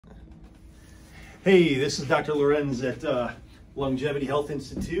Hey, this is Dr. Lewerenz at Longevity Health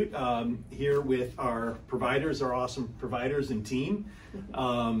Institute, here with our providers, our awesome providers and team.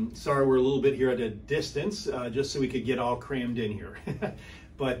 Sorry we're a little bit here at a distance, just so we could get all crammed in here.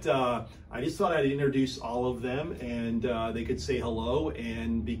 But I just thought I'd introduce all of them and they could say hello.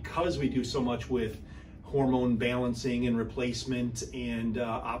 And because we do so much with hormone balancing and replacement and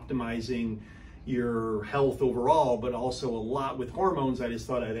optimizing your health overall, but also a lot with hormones, I just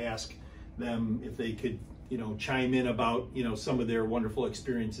thought I'd ask them if they could, chime in about, some of their wonderful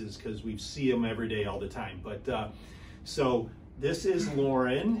experiences, because we see them every day all the time. But so this is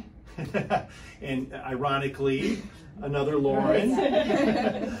Lauren, and ironically, another Lauren.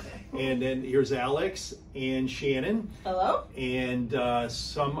 And then here's Alex and Shannon. Hello. And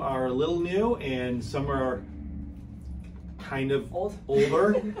some are a little new and some are kind of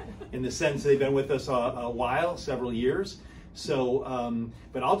older in the sense they've been with us a while, several years. So,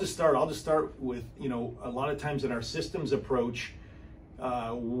 but I'll just start with, a lot of times in our systems approach,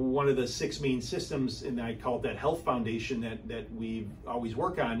 one of the 6 main systems, and I call it that health foundation that we always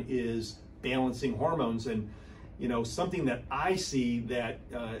work on, is balancing hormones. And, something that I see that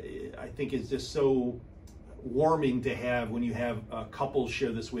I think is just so warming to have when you have couples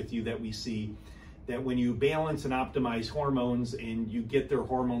share this with you, that we see that when you balance and optimize hormones and you get their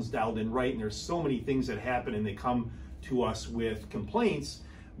hormones dialed in right, and there's so many things that happen and they come to us with complaints,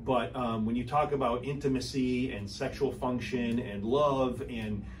 but when you talk about intimacy and sexual function and love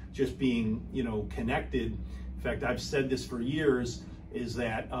and just being, connected, in fact, I've said this for years, is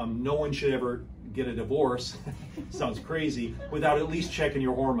that no one should ever get a divorce, sounds crazy, without at least checking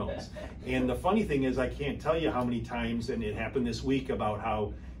your hormones. And the funny thing is, I can't tell you how many times, and it happened this week, about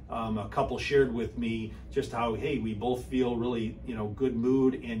how a couple shared with me just how, hey, we both feel really, good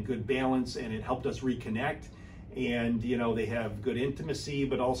mood and good balance, and it helped us reconnect. And they have good intimacy,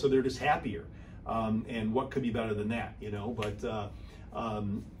 but also they're just happier. And what could be better than that, But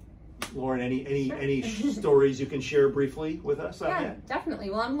Lauren, any stories you can share briefly with us on that? Yeah, definitely.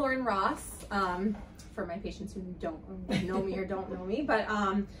 Well, I'm Lauren Ross. For my patients who don't know me or don't know me, but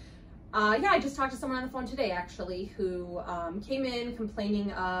I just talked to someone on the phone today, actually, who came in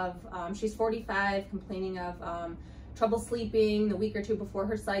complaining of, she's 45, complaining of trouble sleeping the week or two before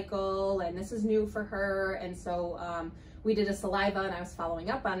her cycle, and this is new for her. And so we did a saliva, and I was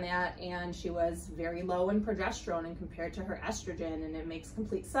following up on that, and she was very low in progesterone and compared to her estrogen, and it makes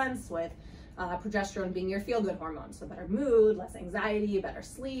complete sense with progesterone being your feel-good hormone, so better mood, less anxiety, better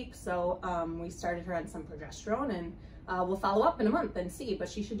sleep. So we started her on some progesterone, and we'll follow up in a month and see, but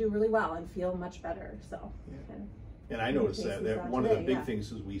she should do really well and feel much better. So yeah. And I noticed that one of the big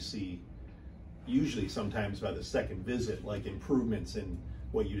things is we see usually sometimes by the second visit, like improvements in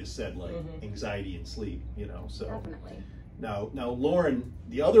what you just said, like anxiety and sleep, so. Definitely. Now Lauren,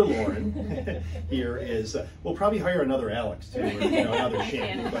 the other Lauren here is, we'll probably hire another Alex too, or another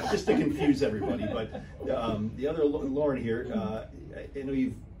Shannon, but just to confuse everybody. But the other Lauren here, I know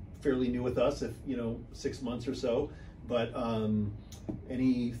you're fairly new with us, 6 months or so, but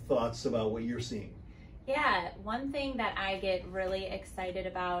any thoughts about what you're seeing? Yeah, one thing that I get really excited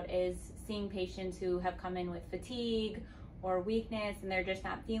about is seeing patients who have come in with fatigue or weakness, and they're just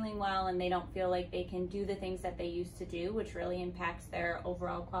not feeling well, and they don't feel like they can do the things that they used to do, which really impacts their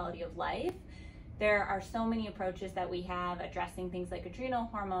overall quality of life. There are so many approaches that we have addressing things like adrenal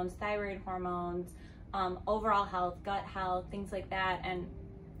hormones, thyroid hormones, overall health, gut health, things like that. And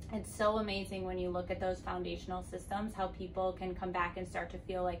it's so amazing when you look at those foundational systems, how people can come back and start to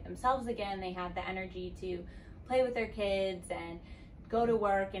feel like themselves again. They have the energy to play with their kids and go to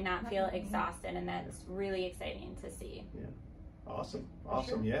work and not feel exhausted, and that's really exciting to see. Yeah, awesome,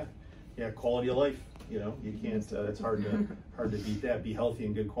 sure. Yeah, quality of life. You can't. It's hard to beat that. Be healthy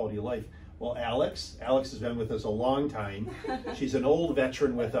and good quality of life. Well, Alex has been with us a long time. She's an old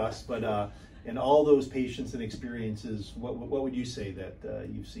veteran with us, but and all those patients and experiences, what would you say that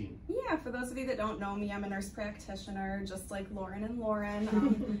you've seen? Yeah, for those of you that don't know me, I'm a nurse practitioner, just like Lauren and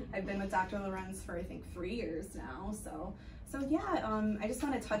Lauren. I've been with Dr. Lewerenz for I think 3 years now. So yeah, I just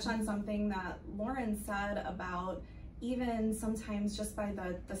want to touch on something that Lauren said about even sometimes just by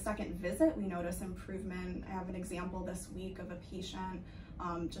the second visit, we notice improvement. I have an example this week of a patient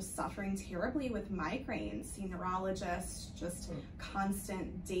just suffering terribly with migraines, see neurologists, just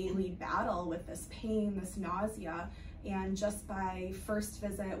constant daily battle with this pain, this nausea. And just by first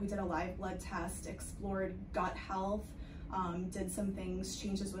visit, we did a live blood test, explored gut health, did some things,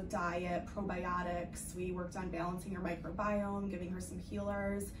 changes with diet, probiotics. We worked on balancing her microbiome, giving her some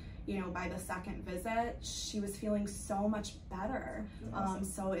healers. you know, by the second visit, she was feeling so much better. Awesome.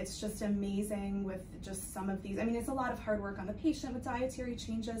 So it's just amazing with just some of these. I mean, it's a lot of hard work on the patient with dietary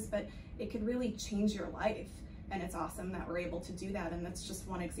changes, but it could really change your life. And it's awesome that we're able to do that. And that's just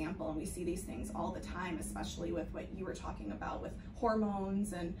one example. And we see these things all the time, especially with what you were talking about with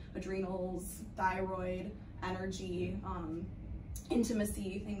hormones and adrenals, thyroid, energy,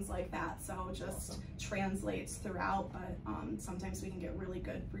 intimacy, things like that. So it just translates throughout, but sometimes we can get really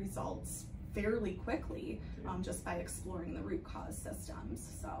good results fairly quickly just by exploring the root cause systems.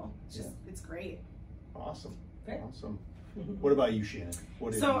 So it's just, it's great. Awesome. Great. Awesome. What about you, Shannon?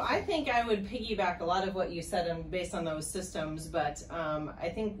 So I think I would piggyback a lot of what you said and based on those systems, but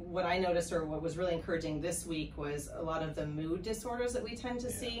I think what I noticed, or what was really encouraging this week, was a lot of the mood disorders that we tend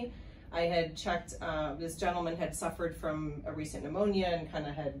to see. I had checked, this gentleman had suffered from a recent pneumonia and kind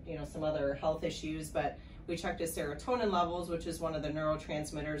of had, you know, some other health issues, but we checked his serotonin levels, which is one of the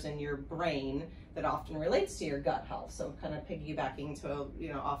neurotransmitters in your brain that often relates to your gut health. So kind of piggybacking to,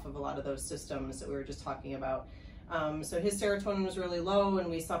 you know, off of a lot of those systems that we were just talking about. So his serotonin was really low,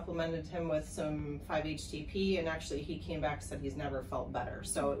 and we supplemented him with some 5-HTP, and actually he came back and said he's never felt better.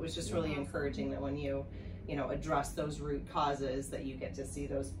 So it was just really encouraging that when you know, address those root causes, that you get to see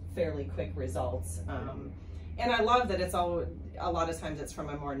those fairly quick results. And I love that it's a lot of times it's from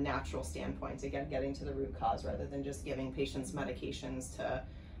a more natural standpoint, again, getting to the root cause rather than just giving patients medications to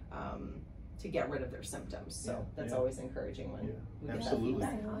get rid of their symptoms. So that's always encouraging when we get absolutely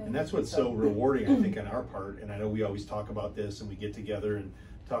that feedback. And that's what's so rewarding, I think, on our part. And I know we always talk about this, and we get together and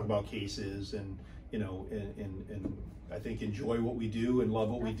talk about cases, and you know, and I think enjoy what we do and love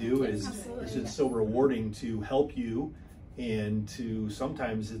what we do. Is it's so rewarding to help you, and to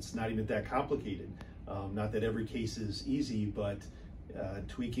sometimes it's not even that complicated. Not that every case is easy, but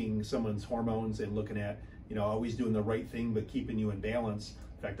tweaking someone's hormones and looking at, you know, always doing the right thing but keeping you in balance.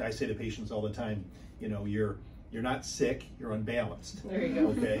 In fact, I say to patients all the time, you know, you're not sick, you're unbalanced. There you go.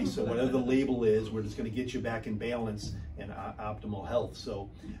 Okay, so whatever the label is, we're just going to get you back in balance and optimal health.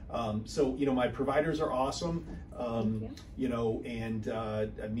 So, so you know, my providers are awesome. You know, and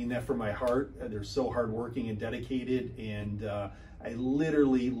I mean that from my heart. They're so hardworking and dedicated, and I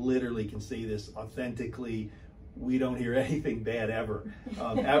literally can say this authentically. We don't hear anything bad ever,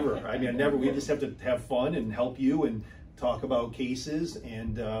 ever. I mean, never. We just have to have fun and help you and talk about cases,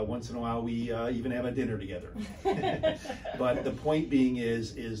 and once in a while we even have a dinner together. But the point being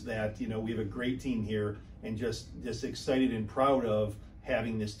is that, you know, we have a great team here, and just excited and proud of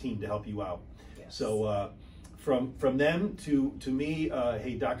having this team to help you out. Yes. So from them to me,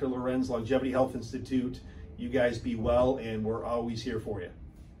 hey, Dr. Lewerenz, Longevity Health Institute, you guys be well, and we're always here for you.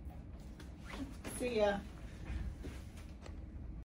 See ya.